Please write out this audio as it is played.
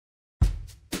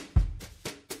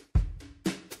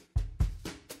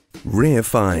Rare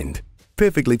find.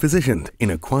 Perfectly positioned in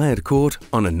a quiet court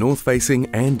on a north-facing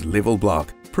and level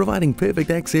block, providing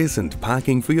perfect access and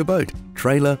parking for your boat,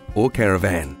 trailer or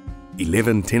caravan.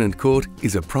 11 Tennent Court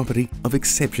is a property of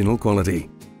exceptional quality.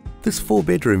 This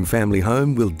 4-bedroom family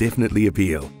home will definitely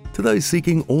appeal to those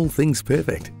seeking all things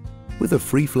perfect. With a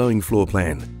free-flowing floor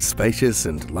plan, spacious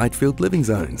and light-filled living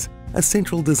zones, a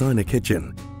central designer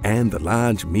kitchen, and the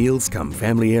large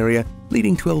meals-cum-family area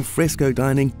leading to alfresco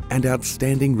dining and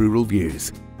outstanding rural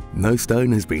views. No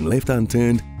stone has been left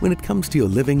unturned when it comes to your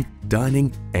living,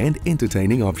 dining and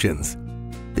entertaining options.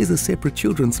 There's a separate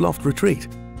children's loft retreat,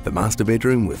 the master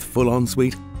bedroom with full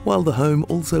ensuite, while the home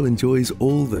also enjoys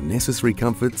all the necessary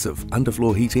comforts of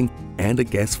underfloor heating and a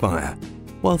gas fire.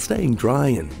 While staying dry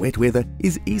in wet weather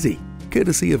is easy,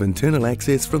 courtesy of internal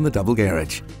access from the double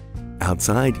garage.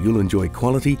 Outside, you'll enjoy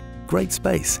quality, great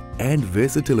space and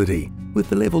versatility with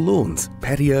the level lawns,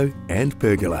 patio and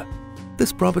pergola.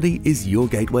 This property is your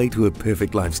gateway to a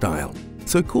perfect lifestyle.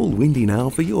 So call Wendy now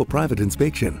for your private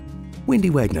inspection. Wendy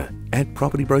Wagner at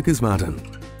Property Brokers Marton.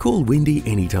 Call Wendy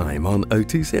anytime on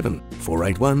 027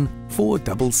 481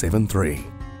 4773.